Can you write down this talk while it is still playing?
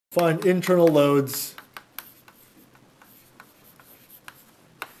Find internal loads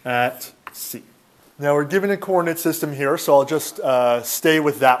at C. Now we're given a coordinate system here, so I'll just stay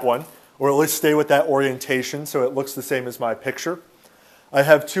with that one, or at least stay with that orientation so it looks the same as my picture. I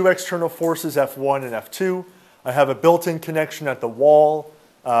have two external forces, F1 and F2. I have a built-in connection at the wall,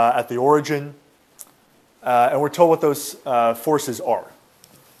 at the origin, and we're told what those forces are.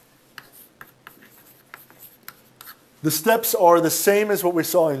 The steps are the same as what we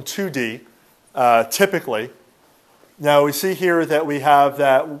saw in 2D, typically. Now we see here that we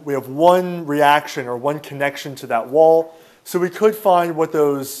have one reaction or one connection to that wall. So we could find what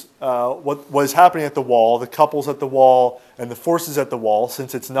was happening at the wall, the couples at the wall, and the forces at the wall,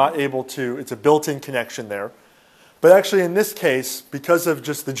 since it's not able to, it's a built-in connection there. But actually in this case, because of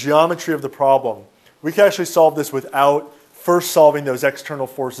just the geometry of the problem, we can actually solve this without first solving those external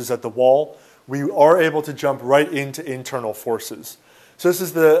forces at the wall. We are able to jump right into internal forces. So this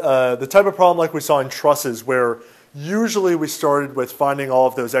is the type of problem like we saw in trusses, where usually we started with finding all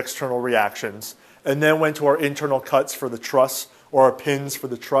of those external reactions and then went to our internal cuts for the truss or our pins for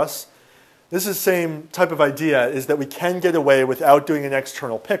the truss. This is the same type of idea, is that we can get away without doing an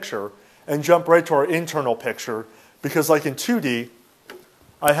external picture and jump right to our internal picture, because like in 2D,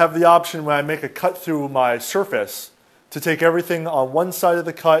 I have the option when I make a cut through my surface to take everything on one side of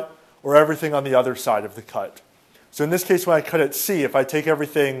the cut or everything on the other side of the cut. So in this case, when I cut at C, if I take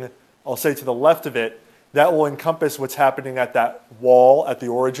everything, I'll say to the left of it, that will encompass what's happening at that wall at the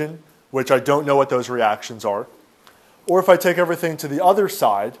origin, which I don't know what those reactions are. Or if I take everything to the other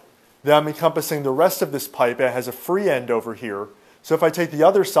side, then I'm encompassing the rest of this pipe, and it has a free end over here. So if I take the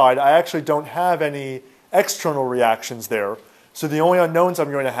other side, I actually don't have any external reactions there. So the only unknowns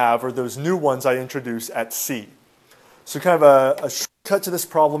I'm going to have are those new ones I introduce at C. So kind of a shortcut to this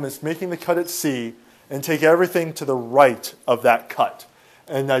problem is making the cut at C and take everything to the right of that cut.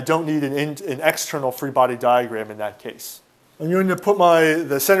 And I don't need an external free body diagram in that case. I'm going to put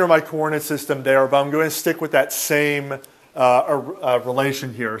the center of my coordinate system there, but I'm going to stick with that same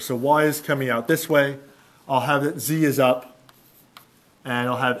relation here. So y is coming out this way. I'll have that z is up, and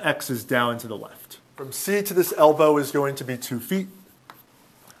I'll have x is down to the left. From C to this elbow is going to be 2 feet.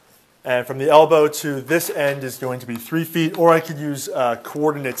 And from the elbow to this end is going to be 3 feet, or I could use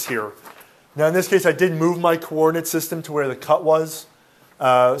coordinates here. Now in this case, I did move my coordinate system to where the cut was.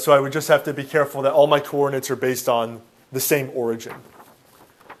 So I would just have to be careful that all my coordinates are based on the same origin.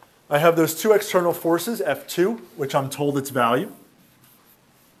 I have those two external forces, F2, which I'm told its value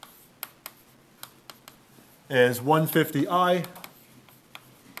is 150I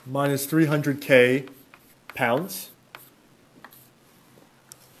minus 300K pounds.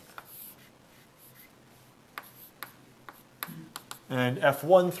 And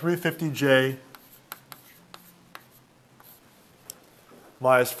F1, 350J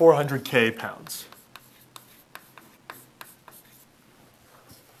minus 400K pounds.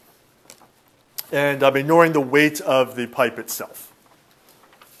 And I'm ignoring the weight of the pipe itself.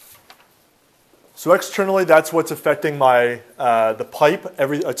 So externally, that's what's affecting the pipe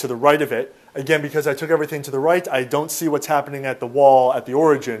to the right of it. Again, because I took everything to the right, I don't see what's happening at the wall at the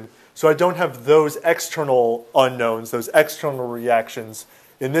origin. So I don't have those external unknowns, those external reactions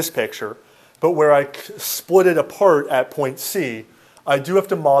in this picture. But where I split it apart at point C, I do have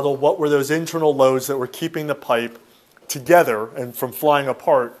to model what were those internal loads that were keeping the pipe together and from flying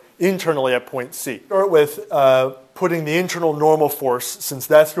apart internally at point C. Start with putting the internal normal force, since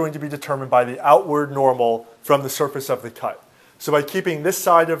that's going to be determined by the outward normal from the surface of the cut. So by keeping this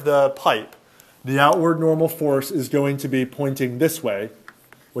side of the pipe, the outward normal force is going to be pointing this way,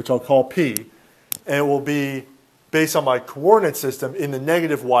 which I'll call P, and it will be based on my coordinate system in the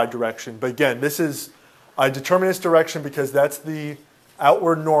negative y direction. But again, I determine this direction because that's the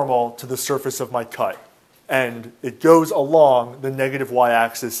outward normal to the surface of my cut. And it goes along the negative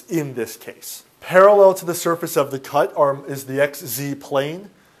y-axis in this case. Parallel to the surface of the cut is the xz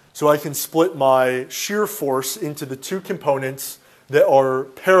plane. So I can split my shear force into the two components that are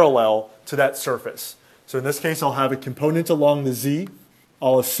parallel to that surface. So in this case, I'll have a component along the z,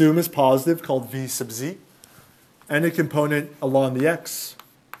 I'll assume is positive, called v sub z, and a component along the x,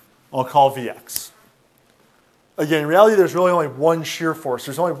 I'll call vx. Again, in reality, there's really only one shear force.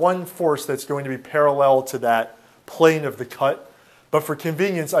 There's only one force that's going to be parallel to that plane of the cut. But for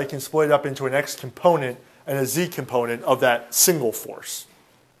convenience, I can split it up into an x component and a z component of that single force.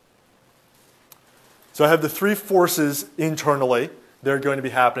 So I have the three forces internally that are going to be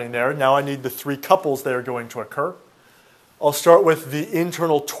happening there. Now I need the three couples that are going to occur. I'll start with the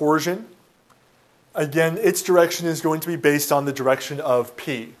internal torsion. Again, its direction is going to be based on the direction of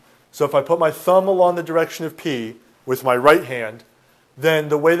P. So if I put my thumb along the direction of P with my right hand, then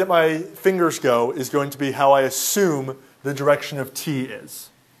the way that my fingers go is going to be how I assume the direction of T is.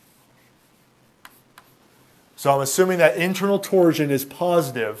 So I'm assuming that internal torsion is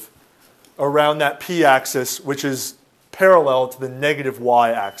positive around that P-axis, which is parallel to the negative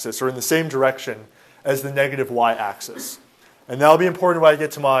Y-axis, or in the same direction as the negative Y-axis. And that'll be important when I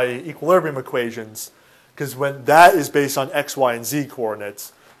get to my equilibrium equations, because when that is based on X, Y, and Z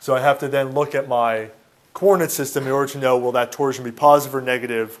coordinates. So I have to then look at my coordinate system in order to know, will that torsion be positive or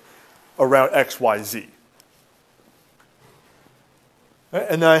negative around X, Y, Z.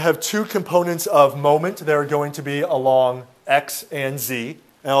 And then I have two components of moment that are going to be along X and Z.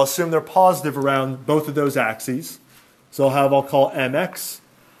 And I'll assume they're positive around both of those axes. So I'll call MX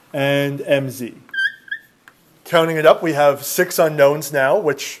and MZ. Counting it up, we have 6 unknowns now,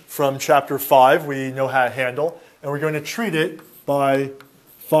 which from chapter 5 we know how to handle. And we're going to treat it by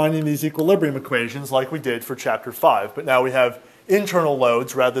finding these equilibrium equations like we did for chapter 5. But now we have internal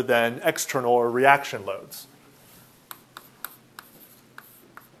loads rather than external or reaction loads.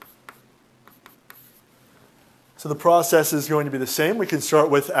 So the process is going to be the same. We can start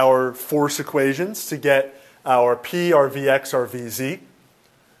with our force equations to get our P, our Vx, our Vz.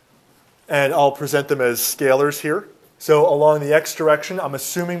 And I'll present them as scalars here. So along the x direction, I'm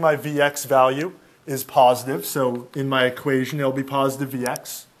assuming my Vx value is positive. So in my equation, it'll be positive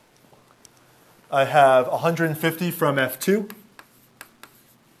Vx. I have 150 from F2.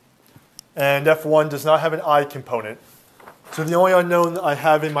 And F1 does not have an I component. So the only unknown I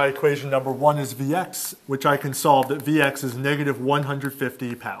have in my equation number 1 is Vx, which I can solve that Vx is negative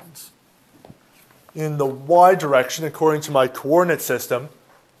 150 pounds. In the y direction, according to my coordinate system,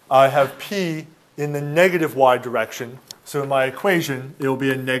 I have P in the negative y direction. So in my equation, it will be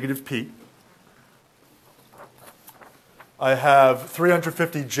a negative P. I have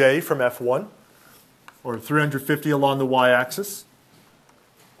 350J from F1, or 350 along the y-axis.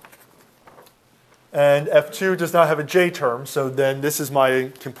 And F2 does not have a J term, so then this is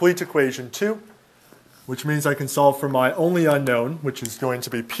my complete equation 2, which means I can solve for my only unknown, which is going to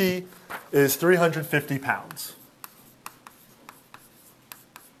be P, is 350 pounds.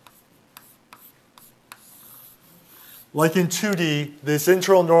 Like in 2D, this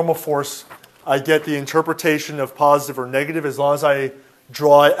internal normal force, I get the interpretation of positive or negative as long as I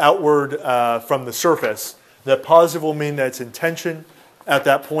draw it outward from the surface. That positive will mean that it's in tension at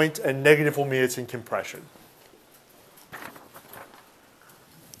that point, and negative will mean it's in compression.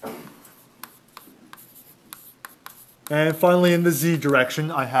 And finally, in the z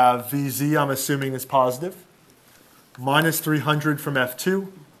direction, I have Vz, I'm assuming is positive, minus 300 from F2,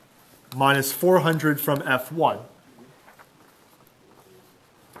 minus 400 from F1.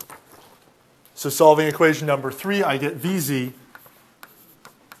 So solving equation number 3, I get Vz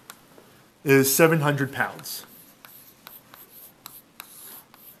is 700 pounds.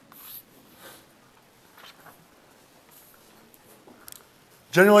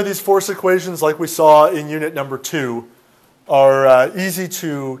 Generally, these force equations, like we saw in unit number 2, are easy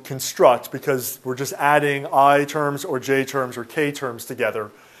to construct because we're just adding I terms or J terms or K terms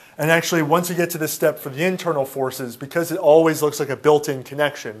together. And actually, once you get to this step for the internal forces, because it always looks like a built-in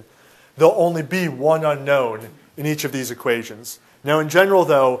connection, there'll only be one unknown in each of these equations. Now, in general,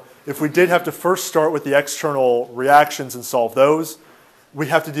 though, if we did have to first start with the external reactions and solve those, we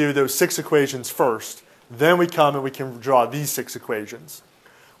have to do those 6 equations first. Then we come and we can draw these 6 equations.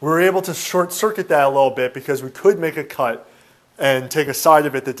 We were able to short-circuit that a little bit because we could make a cut and take a side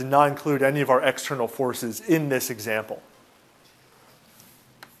of it that did not include any of our external forces in this example.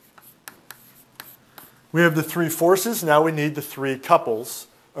 We have the 3 forces. Now we need the 3 couples,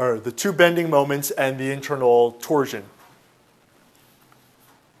 or the 2 bending moments and the internal torsion.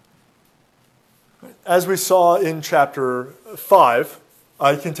 As we saw in chapter 5,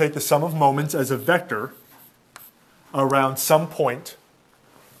 I can take the sum of moments as a vector around some point.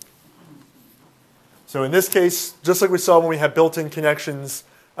 So in this case, just like we saw when we had built-in connections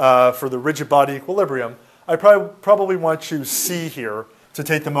for the rigid body equilibrium, I probably want to choose C here to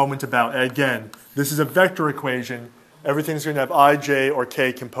take the moment about. And again, this is a vector equation. Everything's going to have I, J, or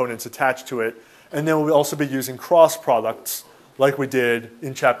K components attached to it. And then we'll also be using cross products like we did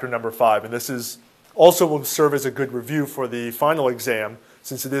in chapter number 5. And this is also will serve as a good review for the final exam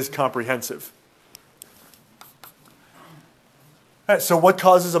since it is comprehensive. All right, so what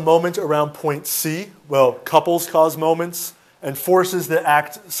causes a moment around point C? Well, couples cause moments, and forces that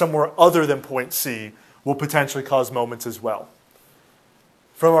act somewhere other than point C will potentially cause moments as well.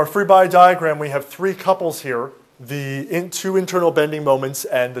 From our free body diagram, we have 3 couples here, the 2 internal bending moments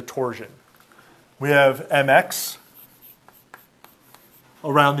and the torsion. We have MX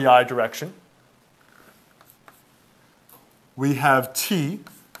around the I direction. we have t,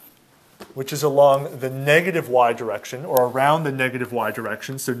 which is along the negative y direction, or around the negative y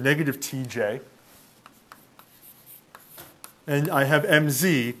direction, so negative tj. And I have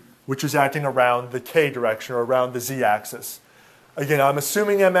mz, which is acting around the k direction, or around the z-axis. Again, I'm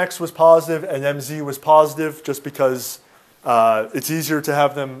assuming mx was positive and mz was positive just because it's easier to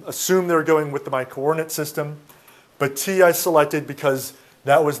have them assume they're going with my coordinate system. But t I selected because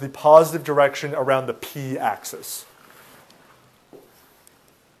that was the positive direction around the p-axis.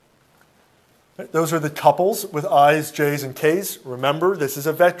 Those are the couples with i's, j's, and k's. Remember, this is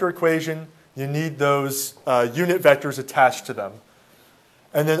a vector equation. You need those unit vectors attached to them.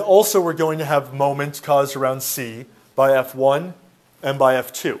 And then also we're going to have moments caused around C by F1 and by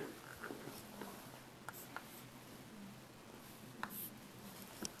F2.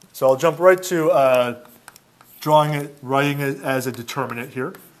 So I'll jump right to writing it as a determinant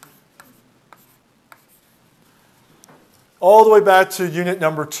here. All the way back to unit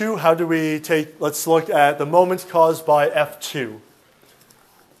number 2, how do we let's look at the moments caused by F2.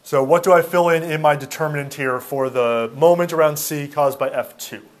 So what do I fill in my determinant here for the moment around C caused by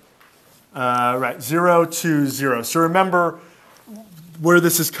F2? Right, 0 to 0. So remember, where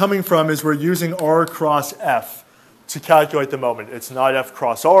this is coming from is we're using R cross F to calculate the moment. It's not F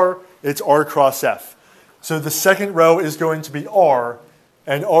cross R, it's R cross F. So the second row is going to be R,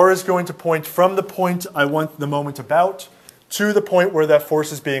 and R is going to point from the point I want the moment about to the point where that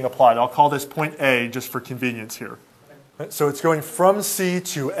force is being applied. I'll call this point A just for convenience here. So it's going from C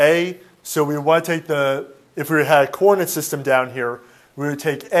to A. So we want to take if we had a coordinate system down here, we would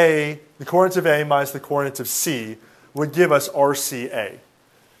take A, the coordinates of A minus the coordinates of C would give us RCA.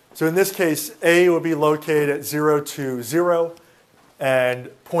 So in this case, A would be located at 0, 2, 0, and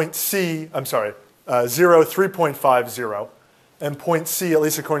point C, 0, 3.50, and point C, at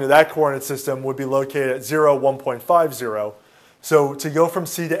least according to that coordinate system, would be located at 0, 1.50. So to go from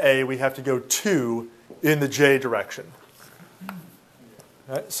C to A, we have to go 2 in the J direction.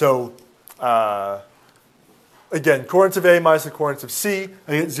 Right, so again, coordinates of A minus the coordinates of C,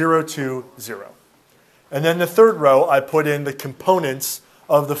 I get 0, 2, 0. And then the third row, I put in the components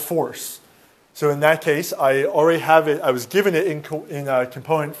of the force. So in that case, I already have it, I was given it in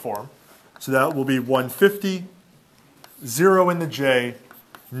component form. So that will be 150, 0 in the J,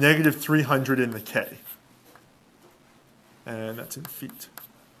 negative 300 in the K. And that's in feet.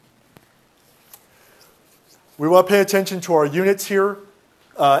 We want to pay attention to our units here.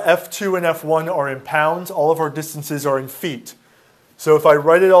 F2 and F1 are in pounds. All of our distances are in feet. So if I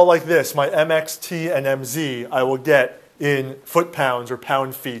write it all like this, my mx, t, and mz, I will get in foot-pounds or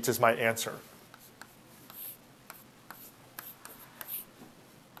pound-feet as my answer.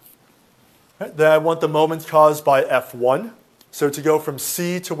 Then I want the moments caused by F1. So to go from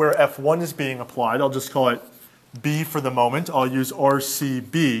C to where F1 is being applied, I'll just call it B for the moment. I'll use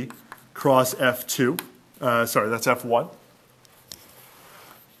RCB cross F2. Sorry, that's F1.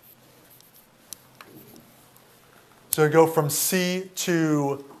 So to go from C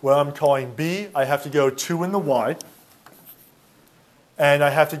to what I'm calling B, I have to go 2 in the Y. And I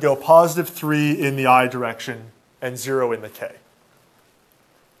have to go positive 3 in the I direction and 0 in the K.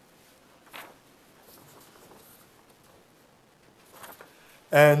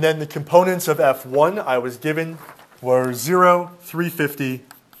 And then the components of F1 I was given were 0, 350,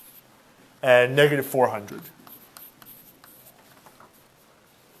 and negative 400.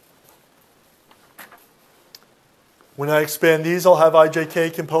 When I expand these, I'll have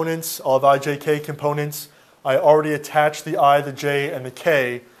IJK components. I'll have IJK components. I already attached the I, the J, and the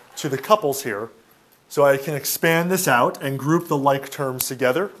K to the couples here. So I can expand this out and group the like terms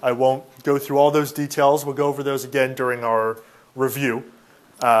together. I won't go through all those details. We'll go over those again during our review.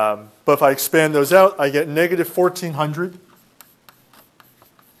 But if I expand those out, I get negative 1400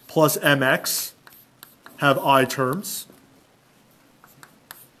 plus mx, have I terms.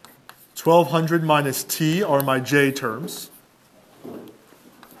 1200 minus t are my j terms.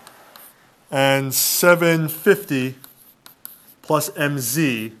 And 750 plus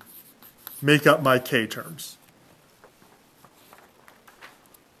mz make up my k terms.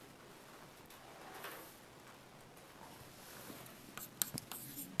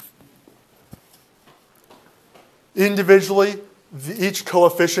 Individually, each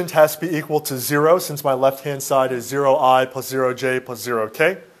coefficient has to be equal to 0, since my left-hand side is 0i plus 0j plus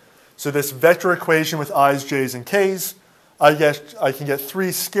 0k. So this vector equation with i's, j's, and k's, I can get 3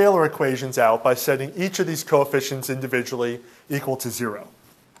 scalar equations out by setting each of these coefficients individually equal to 0.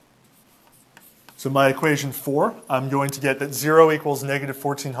 So my equation 4, I'm going to get that 0 equals negative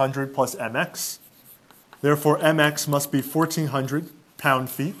 1400 plus mx. Therefore, mx must be 1400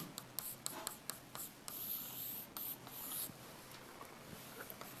 pound-feet.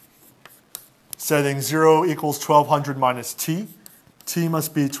 setting 0 equals 1200 minus t. T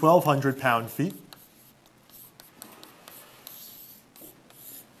must be 1200 pound-feet.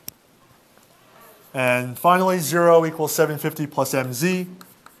 And finally, 0 equals 750 plus mz.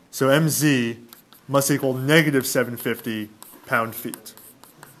 So mz must equal negative 750 pound-feet.